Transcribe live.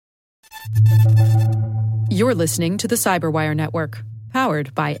You're listening to the Cyberwire Network,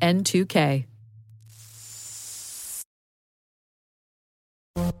 powered by N2K.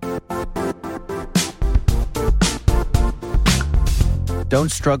 Don't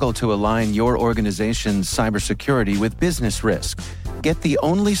struggle to align your organization's cybersecurity with business risk. Get the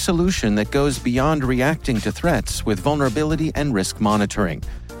only solution that goes beyond reacting to threats with vulnerability and risk monitoring.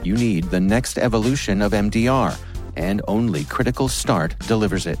 You need the next evolution of MDR, and only Critical Start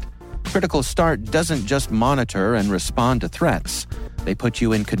delivers it. Critical Start doesn't just monitor and respond to threats. They put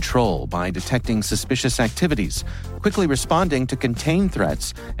you in control by detecting suspicious activities, quickly responding to contain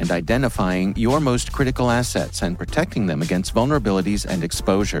threats, and identifying your most critical assets and protecting them against vulnerabilities and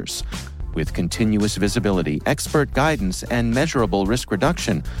exposures. With continuous visibility, expert guidance, and measurable risk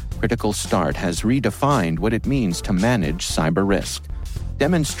reduction, Critical Start has redefined what it means to manage cyber risk.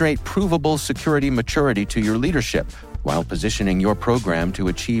 Demonstrate provable security maturity to your leadership while positioning your program to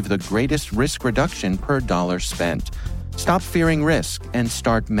achieve the greatest risk reduction per dollar spent. Stop fearing risk and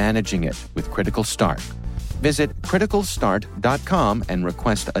start managing it with Critical Start. Visit criticalstart.com and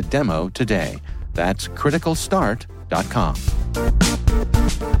request a demo today. That's criticalstart.com.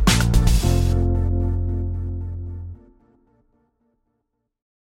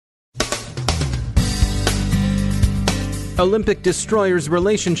 Olympic destroyers'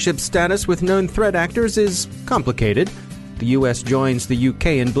 relationship status with known threat actors is complicated. The U.S. joins the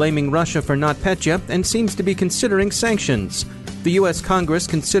U.K. in blaming Russia for NotPetya and seems to be considering sanctions. The U.S. Congress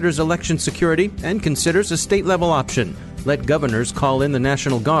considers election security and considers a state-level option. Let governors call in the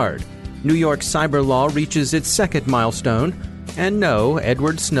National Guard. New York cyber law reaches its second milestone. And no,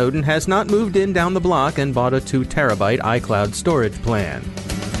 Edward Snowden has not moved in down the block and bought a 2 terabyte iCloud storage plan.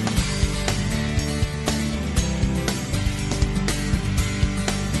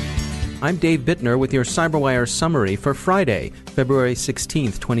 I'm Dave Bittner with your CyberWire summary for Friday, February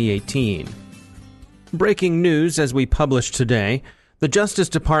 16, 2018. Breaking news as we publish today. The Justice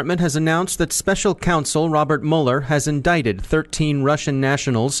Department has announced that Special Counsel Robert Mueller has indicted 13 Russian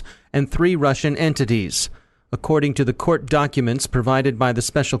nationals and 3 Russian entities. According to the court documents provided by the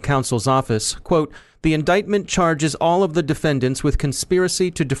Special Counsel's office, quote, the indictment charges all of the defendants with conspiracy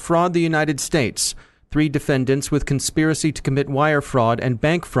to defraud the United States, 3 defendants with conspiracy to commit wire fraud and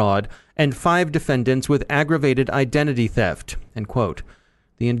bank fraud, and 5 defendants with aggravated identity theft, end quote.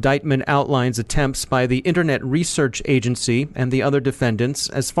 The indictment outlines attempts by the Internet Research Agency and the other defendants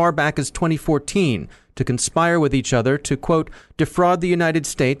as far back as 2014 to conspire with each other to, quote, defraud the United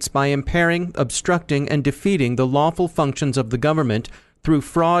States by impairing, obstructing, and defeating the lawful functions of the government through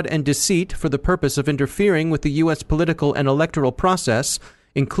fraud and deceit for the purpose of interfering with the U.S. political and electoral process,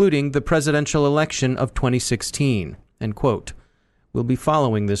 including the presidential election of 2016, end quote. We'll be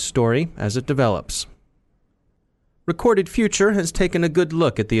following this story as it develops. Recorded Future has taken a good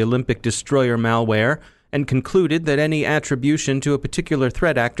look at the Olympic destroyer malware and concluded that any attribution to a particular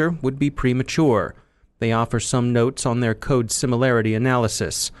threat actor would be premature. They offer some notes on their code similarity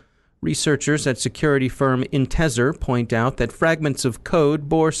analysis. Researchers at security firm Intezer point out that fragments of code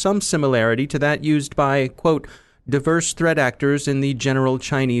bore some similarity to that used by, quote, diverse threat actors in the general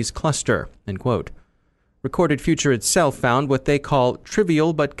Chinese cluster, end quote. Recorded Future itself found what they call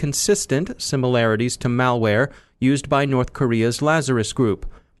trivial but consistent similarities to malware used by North Korea's Lazarus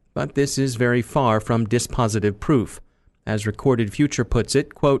Group. But this is very far from dispositive proof. As Recorded Future puts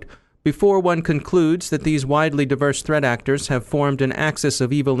it, quote, before one concludes that these widely diverse threat actors have formed an axis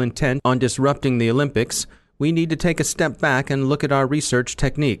of evil intent on disrupting the Olympics, we need to take a step back and look at our research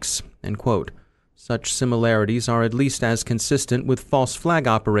techniques, end quote. Such similarities are at least as consistent with false flag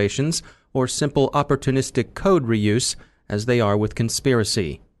operations or simple opportunistic code reuse as they are with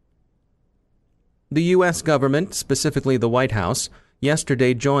conspiracy. The U.S. government, specifically the White House,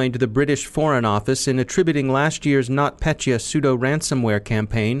 yesterday joined the British Foreign Office in attributing last year's NotPetya pseudo-ransomware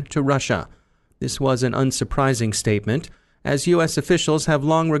campaign to Russia. This was an unsurprising statement, as U.S. officials have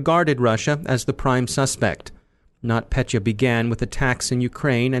long regarded Russia as the prime suspect. NotPetya began with attacks in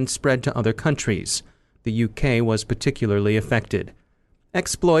Ukraine and spread to other countries. The UK was particularly affected.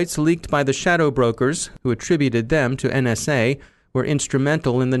 Exploits leaked by the shadow brokers, who attributed them to NSA, were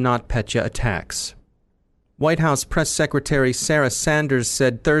instrumental in the NotPetya attacks. White House Press Secretary Sarah Sanders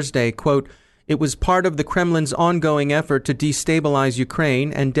said Thursday, quote, it was part of the Kremlin's ongoing effort to destabilize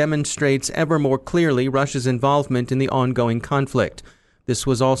Ukraine and demonstrates ever more clearly Russia's involvement in the ongoing conflict. This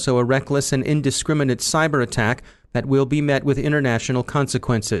was also a reckless and indiscriminate cyber attack that will be met with international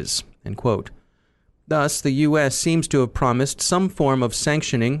consequences, end quote. Thus, the U.S. seems to have promised some form of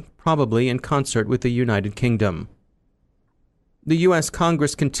sanctioning, probably in concert with the United Kingdom. The U.S.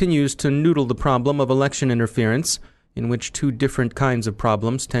 Congress continues to noodle the problem of election interference. in which two different kinds of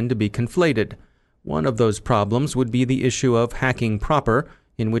problems tend to be conflated. One of those problems would be the issue of hacking proper,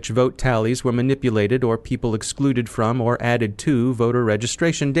 in which vote tallies were manipulated or people excluded from or added to voter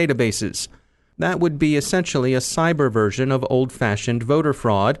registration databases. That would be essentially a cyber version of old-fashioned voter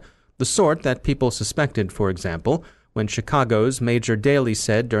fraud, the sort that people suspected, for example, when Chicago's Major Daley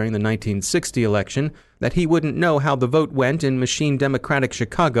said during the 1960 election that he wouldn't know how the vote went in machine Democratic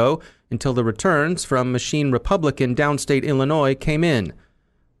Chicago until the returns from machine Republican downstate Illinois came in.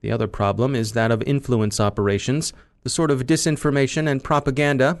 The other problem is that of influence operations, the sort of disinformation and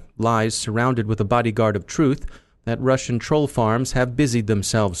propaganda, lies surrounded with a bodyguard of truth, that Russian troll farms have busied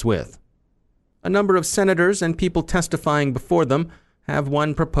themselves with. A number of senators and people testifying before them have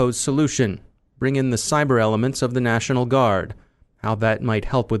one proposed solution: bring in the cyber elements of the National Guard. How that might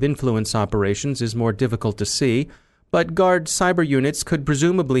help with influence operations is more difficult to see, but Guard cyber units could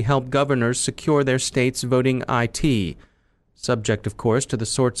presumably help governors secure their state's voting IT. Subject, of course, to the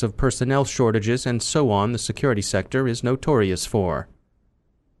sorts of personnel shortages and so on the security sector is notorious for.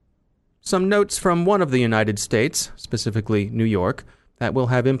 Some notes from one of the United States, specifically New York, that will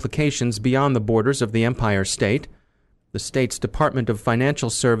have implications beyond the borders of the Empire State. The state's Department of Financial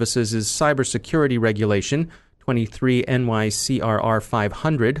Services' cybersecurity regulation, 23 NYCRR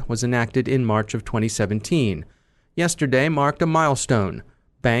 500, was enacted in March of 2017. Yesterday marked a milestone.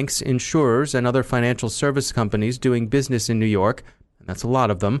 Banks, insurers, and other financial service companies doing business in New York, and that's a lot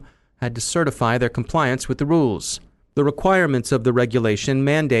of them, had to certify their compliance with the rules. The requirements of the regulation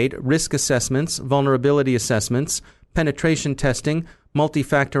mandate risk assessments, vulnerability assessments, penetration testing,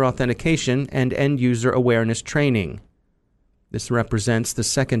 multi-factor authentication, and end-user awareness training. This represents the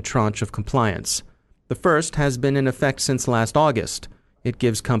second tranche of compliance. The first has been in effect since last August. It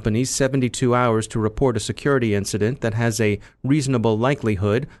gives companies 72 hours to report a security incident that has a reasonable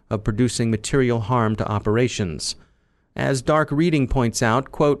likelihood of producing material harm to operations. As Dark Reading points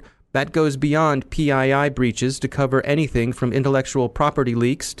out, quote, that goes beyond PII breaches to cover anything from intellectual property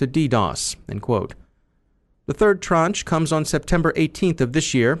leaks to DDoS, end quote. The third tranche comes on September 18th of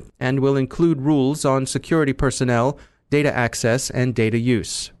this year and will include rules on security personnel, data access, and data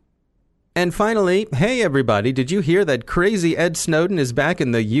use. And finally, hey everybody, did you hear that crazy Ed Snowden is back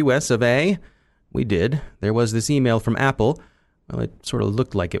in the US of A? We did. There was this email from Apple, well, it sort of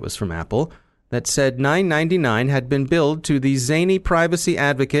looked like it was from Apple, that said $9.99 had been billed to the zany privacy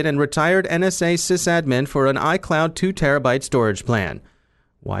advocate and retired NSA sysadmin for an iCloud 2 terabyte storage plan.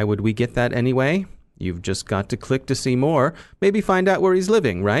 Why would we get that anyway? You've just got to click to see more, maybe find out where he's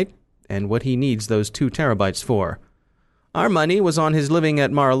living, right? And what he needs those 2 terabytes for. Our money was on his living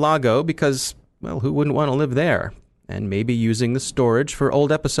at Mar-a-Lago because, well, who wouldn't want to live there? And maybe using the storage for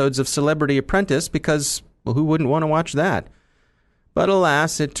old episodes of Celebrity Apprentice because, well, who wouldn't want to watch that? But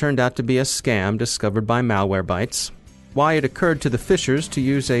alas, it turned out to be a scam discovered by Malwarebytes. Why it occurred to the fishers to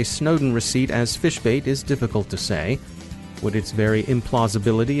use a Snowden receipt as fishbait is difficult to say. Would its very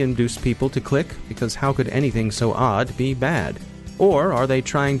implausibility induce people to click? Because how could anything so odd be bad? Or are they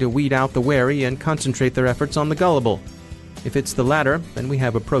trying to weed out the wary and concentrate their efforts on the gullible? If it's the latter, then we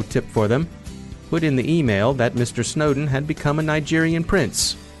have a pro tip for them. Put in the email that Mr. Snowden had become a Nigerian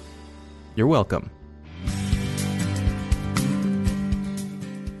prince. You're welcome.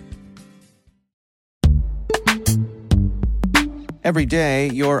 Every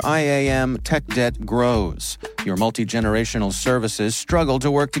day, your IAM tech debt grows. Your multi-generational services struggle to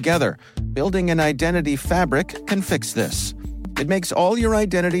work together. Building an identity fabric can fix this. It makes all your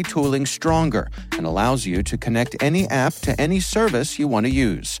identity tooling stronger and allows you to connect any app to any service you want to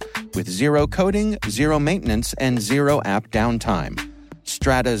use, with zero coding, zero maintenance, and zero app downtime.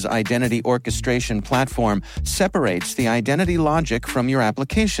 Strata's identity orchestration platform separates the identity logic from your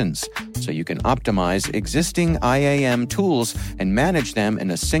applications, so you can optimize existing IAM tools and manage them in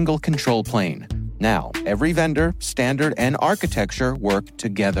a single control plane. Now, every vendor, standard, and architecture work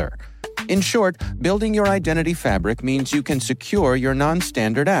together. In short, building your identity fabric means you can secure your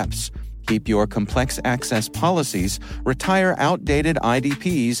non-standard apps, keep your complex access policies, retire outdated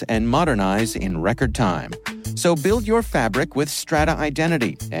IDPs, and modernize in record time. So build your fabric with Strata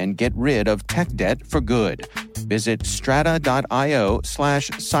Identity and get rid of tech debt for good. Visit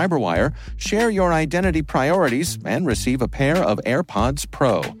strata.io/cyberwire, share your identity priorities, and receive a pair of AirPods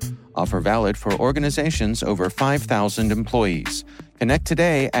Pro. Offer valid for organizations over 5,000 employees. Connect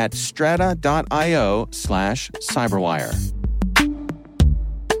today at strata.io/cyberwire.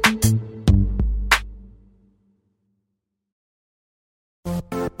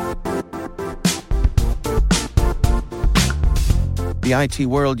 The IT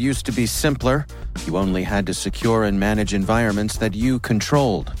world used to be simpler. You only had to secure and manage environments that you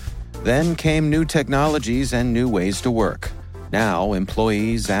controlled. Then came new technologies and new ways to work. Now,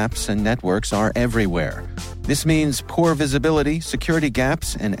 employees, apps, and networks are everywhere. This means poor visibility, security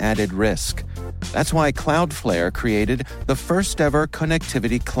gaps, and added risk. That's why Cloudflare created the first-ever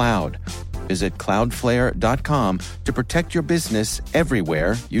connectivity cloud. Visit cloudflare.com to protect your business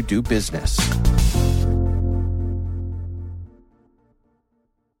everywhere you do business.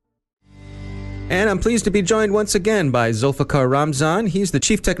 And I'm pleased to be joined once again by Zulfikar Ramzan. He's the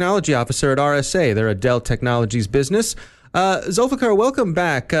Chief Technology Officer at RSA. They're a Dell Technologies business. Zulfikar, welcome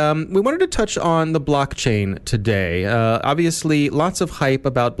back. We wanted to touch on the blockchain today. Obviously, lots of hype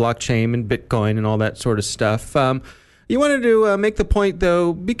about blockchain and Bitcoin and all that sort of stuff. You wanted to make the point,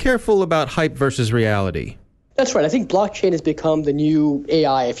 though, be careful about hype versus reality. That's right. I think blockchain has become the new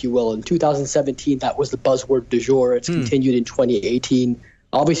AI, if you will. In 2017, that was the buzzword du jour. It's continued in 2018,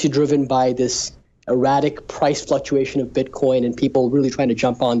 obviously driven by this erratic price fluctuation of Bitcoin and people really trying to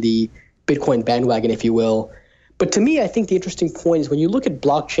jump on the Bitcoin bandwagon, if you will. But to me, I think the interesting point is when you look at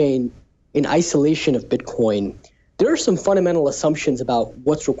blockchain in isolation of Bitcoin, there are some fundamental assumptions about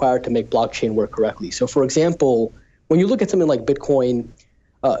what's required to make blockchain work correctly. So, for example, when you look at something like Bitcoin,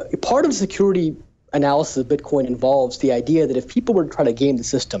 part of the security analysis of Bitcoin involves the idea that if people were to try to game the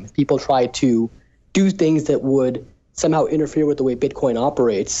system, if people try to do things that would somehow interfere with the way Bitcoin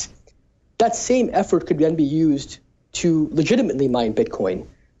operates, that same effort could then be used to legitimately mine Bitcoin.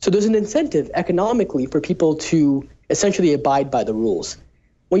 So there's an incentive economically for people to essentially abide by the rules.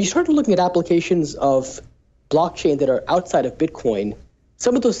 When you start looking at applications of blockchain that are outside of Bitcoin,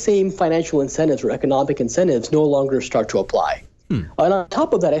 some of those same financial incentives or economic incentives no longer start to apply. And on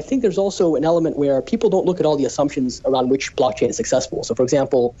top of that, I think there's also an element where people don't look at all the assumptions around which blockchain is successful. So for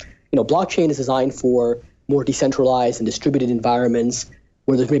example, blockchain is designed for more decentralized and distributed environments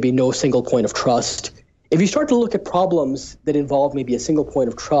where there's maybe no single point of trust. If you start to look at problems that involve maybe a single point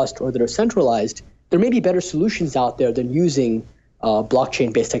of trust or that are centralized, there may be better solutions out there than using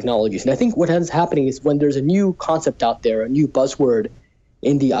blockchain-based technologies. And I think what ends up happening is when there's a new concept out there, a new buzzword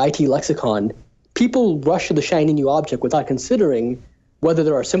in the IT lexicon, people rush to the shiny new object without considering whether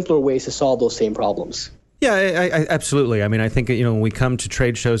there are simpler ways to solve those same problems. Yeah, I absolutely. I mean, I think, when we come to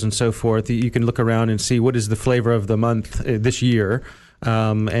trade shows and so forth, you can look around and see what is the flavor of the month this year.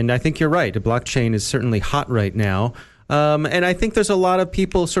 And I think you're right. Blockchain is certainly hot right now. And I think there's a lot of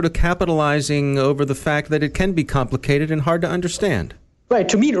people sort of capitalizing over the fact that it can be complicated and hard to understand. Right.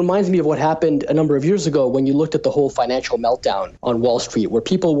 To me, it reminds me of what happened a number of years ago when you looked at the whole financial meltdown on Wall Street, where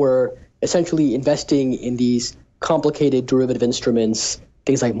people were essentially investing in these complicated derivative instruments,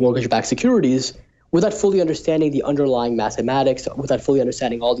 things like mortgage-backed securities, without fully understanding the underlying mathematics, without fully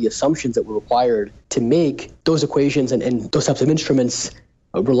understanding all the assumptions that were required to make those equations and those types of instruments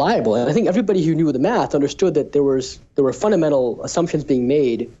reliable. And I think everybody who knew the math understood that there were fundamental assumptions being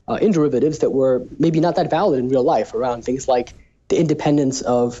made in derivatives that were maybe not that valid in real life around things like the independence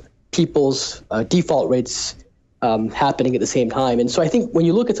of people's default rates happening at the same time. And so I think when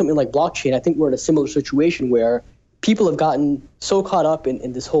you look at something like blockchain, I think we're in a similar situation where people have gotten so caught up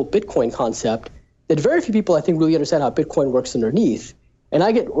in this whole Bitcoin concept that very few people, I think, really understand how Bitcoin works underneath. And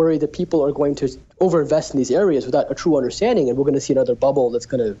I get worried that people are going to overinvest in these areas without a true understanding, and we're going to see another bubble that's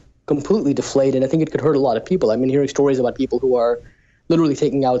going to completely deflate. And I think it could hurt a lot of people. I've been hearing stories about people who are literally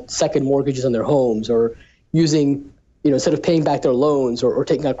taking out second mortgages on their homes or using, instead of paying back their loans or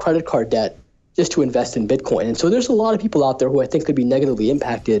taking out credit card debt just to invest in Bitcoin. And so there's a lot of people out there who I think could be negatively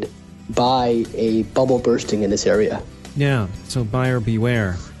impacted by a bubble bursting in this area. Yeah, so buyer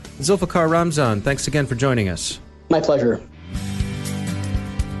beware. Zulfikar Ramzan, thanks again for joining us. My pleasure.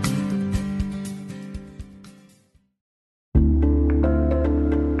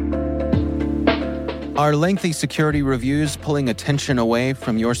 Are lengthy security reviews pulling attention away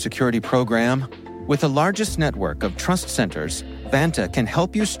from your security program? With the largest network of trust centers, Vanta can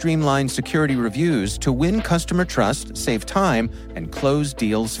help you streamline security reviews to win customer trust, save time, and close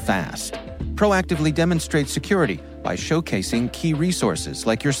deals fast. Proactively demonstrate security by showcasing key resources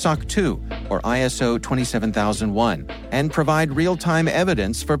like your SOC 2 or ISO 27001 and provide real-time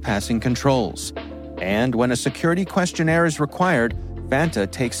evidence for passing controls. And when a security questionnaire is required,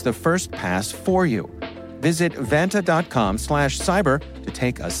 Vanta takes the first pass for you. Visit vanta.com/cyber to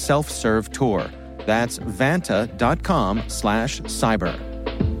take a self-serve tour. That's vanta.com/cyber.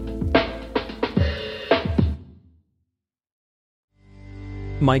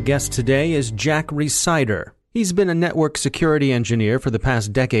 My guest today is Jack Rhysider. He's been a network security engineer for the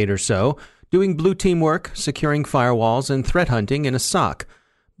past decade or so, doing blue team work, securing firewalls, and threat hunting in a SOC.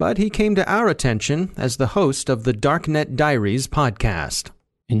 But he came to our attention as the host of the Darknet Diaries podcast.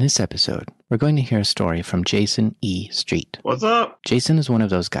 In this episode, we're going to hear a story from Jason E. Street. What's up? Jason is one of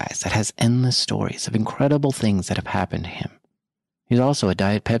those guys that has endless stories of incredible things that have happened to him. He's also a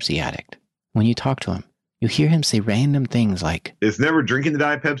Diet Pepsi addict. When you talk to him, you hear him say random things like, "It's never drinking the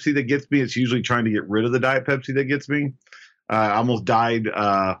Diet Pepsi that gets me. It's usually trying to get rid of the Diet Pepsi that gets me." I almost died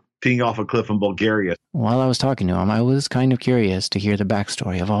peeing off a cliff in Bulgaria. While I was talking to him, I was kind of curious to hear the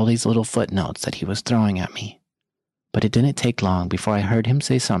backstory of all these little footnotes that he was throwing at me. But it didn't take long before I heard him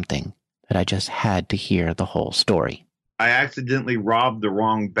say something that I just had to hear the whole story. I accidentally robbed the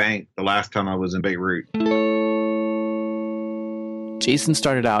wrong bank the last time I was in Beirut. Jason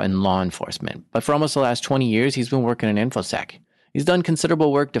started out in law enforcement, but for almost the last 20 years, he's been working in InfoSec. He's done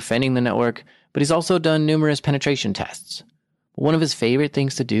considerable work defending the network, but he's also done numerous penetration tests. One of his favorite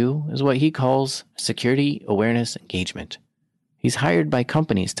things to do is what he calls security awareness engagement. He's hired by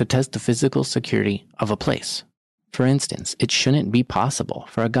companies to test the physical security of a place. For instance, it shouldn't be possible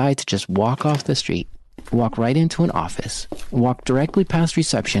for a guy to just walk off the street, walk right into an office, walk directly past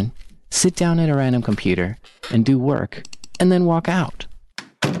reception, sit down at a random computer, and do work, and then walk out.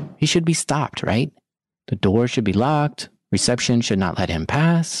 He should be stopped, right? The door should be locked, reception should not let him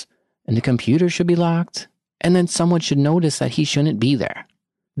pass, and the computer should be locked, and then someone should notice that he shouldn't be there.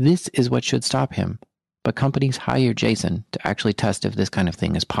 This is what should stop him. But companies hire Jason to actually test if this kind of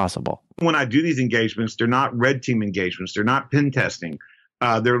thing is possible. When I do these engagements, they're not red team engagements. They're not pen testing.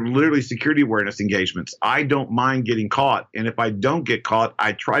 They're literally security awareness engagements. I don't mind getting caught. And if I don't get caught,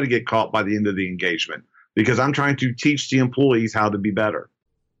 I try to get caught by the end of the engagement because I'm trying to teach the employees how to be better.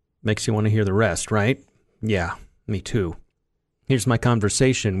 Makes you want to hear the rest, right? Yeah, me too. Here's my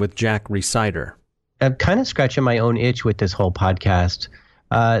conversation with Jack Rhysider. I'm kind of scratching my own itch with this whole podcast.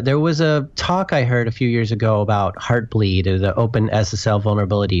 There was a talk I heard a few years ago about Heartbleed, or the open SSL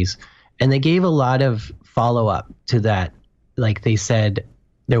vulnerabilities, and they gave a lot of follow-up to that. Like they said,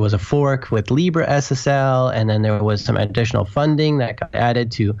 there was a fork with Libre SSL, and then there was some additional funding that got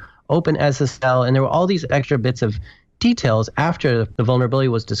added to open SSL, and there were all these extra bits of details after the vulnerability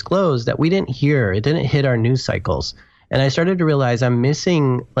was disclosed that we didn't hear. It didn't hit our news cycles. And I started to realize I'm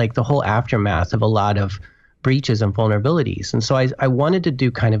missing like the whole aftermath of a lot of breaches and vulnerabilities. And so I wanted to do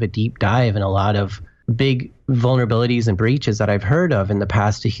kind of a deep dive in a lot of big vulnerabilities and breaches that I've heard of in the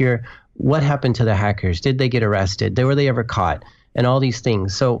past to hear what happened to the hackers. Did they get arrested? Were they ever caught? And all these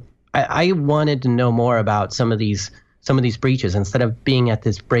things. So I wanted to know more about some of these breaches. Instead of being at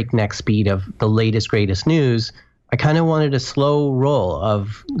this breakneck speed of the latest, greatest news, I kind of wanted a slow roll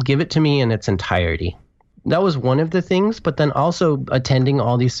of give it to me in its entirety. That was one of the things, but then also attending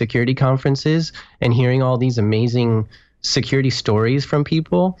all these security conferences and hearing all these amazing security stories from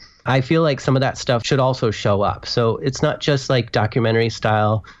people. I feel like some of that stuff should also show up. So it's not just like documentary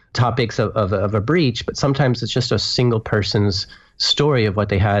style topics of a breach, but sometimes it's just a single person's story of what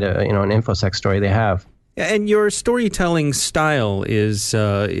they had, an InfoSec story they have. And your storytelling style is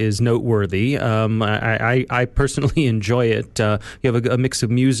noteworthy. I personally enjoy it. You have a mix of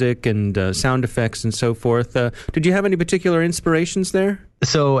music and sound effects and so forth. Did you have any particular inspirations there?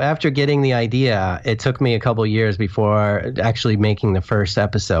 So after getting the idea, it took me a couple years before actually making the first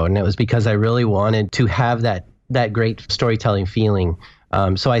episode. And it was because I really wanted to have that great storytelling feeling.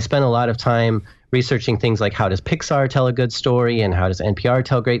 So I spent a lot of time researching things like how does Pixar tell a good story and how does NPR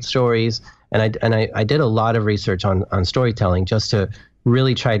tell great stories. And I did a lot of research on storytelling just to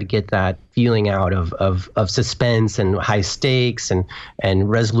really try to get that feeling out of suspense and high stakes and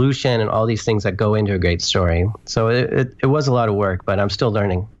resolution and all these things that go into a great story. So it was a lot of work, but I'm still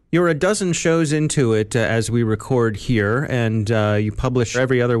learning. You're a dozen shows into it as we record here, and you publish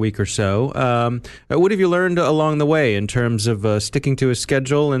every other week or so. What have you learned along the way in terms of sticking to a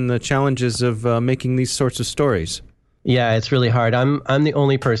schedule and the challenges of making these sorts of stories? Yeah, it's really hard. I'm the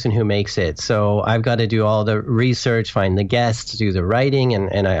only person who makes it. So I've got to do all the research, find the guests, do the writing,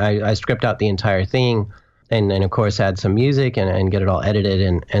 and I script out the entire thing. And then, of course, add some music and get it all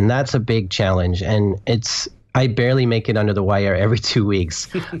edited. And that's a big challenge. And I barely make it under the wire every 2 weeks.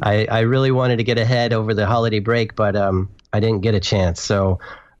 I really wanted to get ahead over the holiday break, but I didn't get a chance. So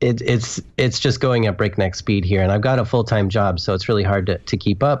it's just going at breakneck speed here, and I've got a full-time job, so it's really hard to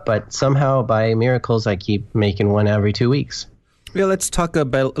keep up. But somehow, by miracles, I keep making one every 2 weeks. Yeah, let's talk a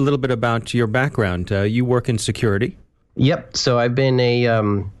little bit about your background. You work in security. Yep. So I've been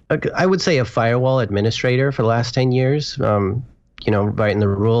I would say a firewall administrator for the last 10 years. Writing the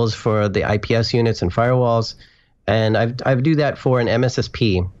rules for the IPS units and firewalls, and I do that for an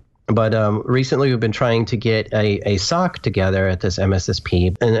MSSP. But recently we've been trying to get a SOC together at this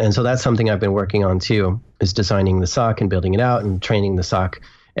MSSP. And so that's something I've been working on too, is designing the SOC and building it out and training the SOC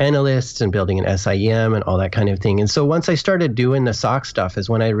analysts and building an SIEM and all that kind of thing. And so once I started doing the SOC stuff is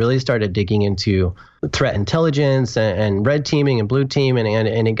when I really started digging into threat intelligence and red teaming and blue team.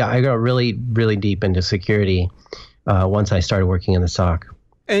 And I got really, really deep into security once I started working in the SOC.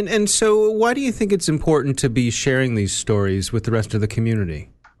 And so why do you think it's important to be sharing these stories with the rest of the community?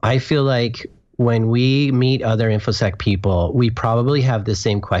 I feel like when we meet other InfoSec people, we probably have the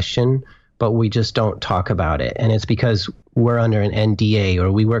same question, but we just don't talk about it. And it's because we're under an NDA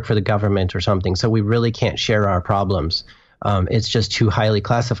or we work for the government or something. So we really can't share our problems. It's just too highly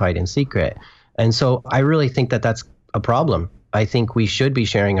classified and secret. And so I really think that that's a problem. I think we should be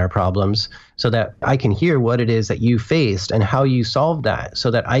sharing our problems so that I can hear what it is that you faced and how you solved that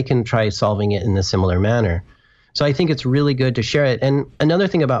so that I can try solving it in a similar manner. So I think it's really good to share it. And another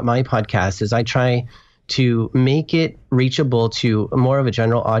thing about my podcast is I try to make it reachable to more of a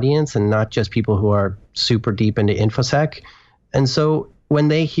general audience and not just people who are super deep into InfoSec. And so when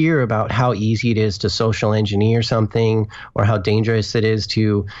they hear about how easy it is to social engineer something or how dangerous it is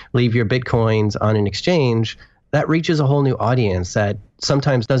to leave your Bitcoins on an exchange, that reaches a whole new audience that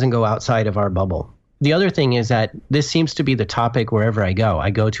sometimes doesn't go outside of our bubble. The other thing is that this seems to be the topic wherever I go. I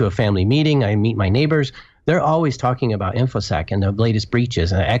go to a family meeting, I meet my neighbors. They're always talking about InfoSec and the latest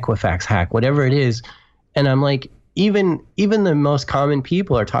breaches and the Equifax hack, whatever it is. And I'm like, even the most common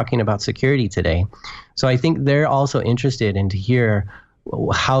people are talking about security today. So I think they're also interested in to hear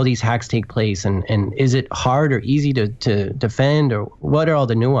how these hacks take place and is it hard or easy to defend, or what are all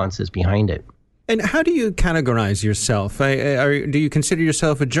the nuances behind it? And how do you categorize yourself? Do you consider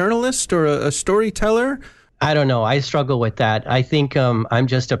yourself a journalist or a storyteller? I don't know. I struggle with that. I think I'm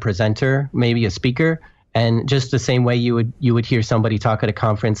just a presenter, maybe a speaker. And just the same way you would hear somebody talk at a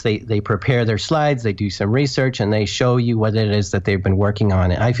conference, they prepare their slides, they do some research, and they show you what it is that they've been working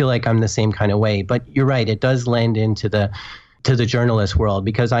on. And I feel like I'm the same kind of way. But you're right, it does lend into the journalist world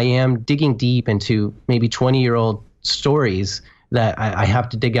because I am digging deep into maybe 20-year-old stories that I have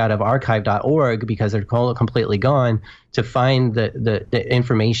to dig out of archive.org because they're completely gone to find the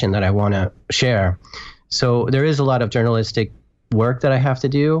information that I want to share. So there is a lot of journalistic work that I have to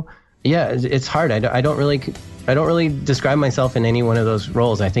do. Yeah, it's hard. I don't really describe myself in any one of those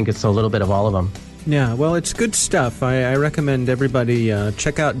roles. I think it's a little bit of all of them. Yeah, well, it's good stuff. I recommend everybody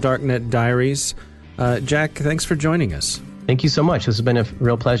check out Darknet Diaries. Jack, thanks for joining us. Thank you so much. This has been a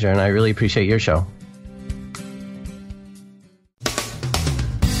real pleasure, and I really appreciate your show.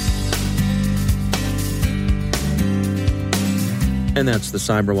 And that's the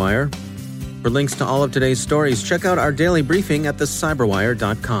Cyberwire. For links to all of today's stories, check out our daily briefing at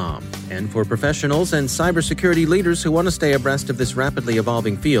thecyberwire.com. And for professionals and cybersecurity leaders who want to stay abreast of this rapidly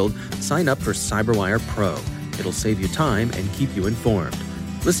evolving field, sign up for Cyberwire Pro. It'll save you time and keep you informed.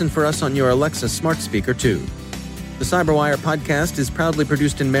 Listen for us on your Alexa smart speaker, too. The Cyberwire podcast is proudly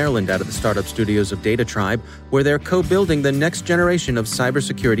produced in Maryland out of the startup studios of Data Tribe, where they're co-building the next generation of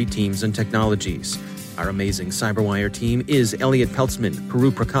cybersecurity teams and technologies. Our amazing Cyberwire team is Elliot Peltzman,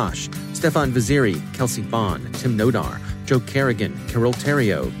 Puru Prakash, Stefan Vaziri, Kelsey Bond, Tim Nodar, Joe Kerrigan, Carol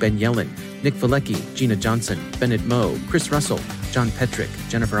Terrio, Ben Yellen, Nick Valecki, Gina Johnson, Bennett Moe, Chris Russell, John Petrick,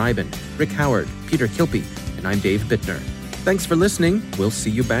 Jennifer Iben, Rick Howard, Peter Kilpie, and I'm Dave Bittner. Thanks for listening. We'll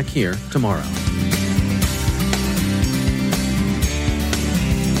see you back here tomorrow.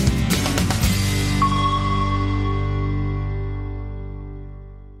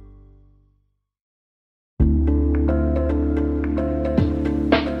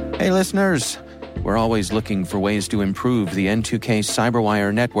 Hey listeners, we're always looking for ways to improve the N2K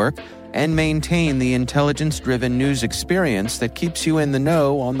Cyberwire network and maintain the intelligence-driven news experience that keeps you in the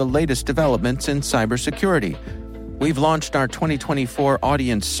know on the latest developments in cybersecurity. We've launched our 2024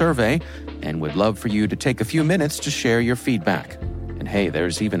 audience survey and would love for you to take a few minutes to share your feedback. And hey,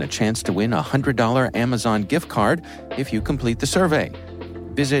 there's even a chance to win a $100 Amazon gift card if you complete the survey.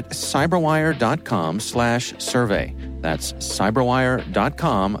 Visit cyberwire.com/survey. That's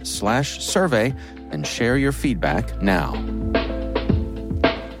cyberwire.com/survey and share your feedback now.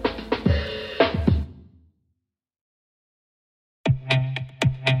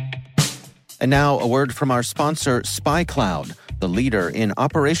 And now a word from our sponsor, SpyCloud, the leader in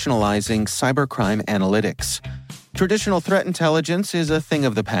operationalizing cybercrime analytics. Traditional threat intelligence is a thing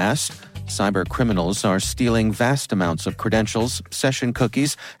of the past. Cyber criminals are stealing vast amounts of credentials, session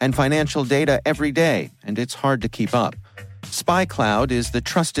cookies, and financial data every day, and it's hard to keep up. SpyCloud is the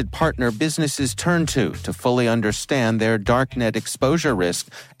trusted partner businesses turn to fully understand their darknet exposure risk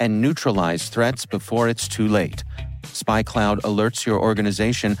and neutralize threats before it's too late. SpyCloud alerts your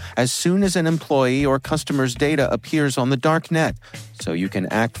organization as soon as an employee or customer's data appears on the dark net, so you can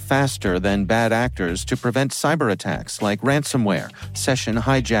act faster than bad actors to prevent cyber attacks like ransomware, session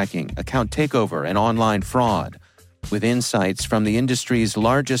hijacking, account takeover, and online fraud. With insights from the industry's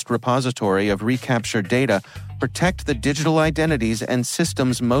largest repository of recaptured data, protect the digital identities and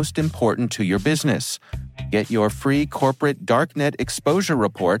systems most important to your business. Get your free corporate darknet exposure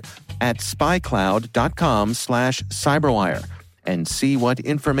report at spycloud.com/cyberwire and see what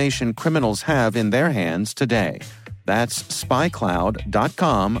information criminals have in their hands today. That's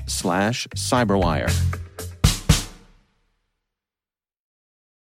spycloud.com/cyberwire.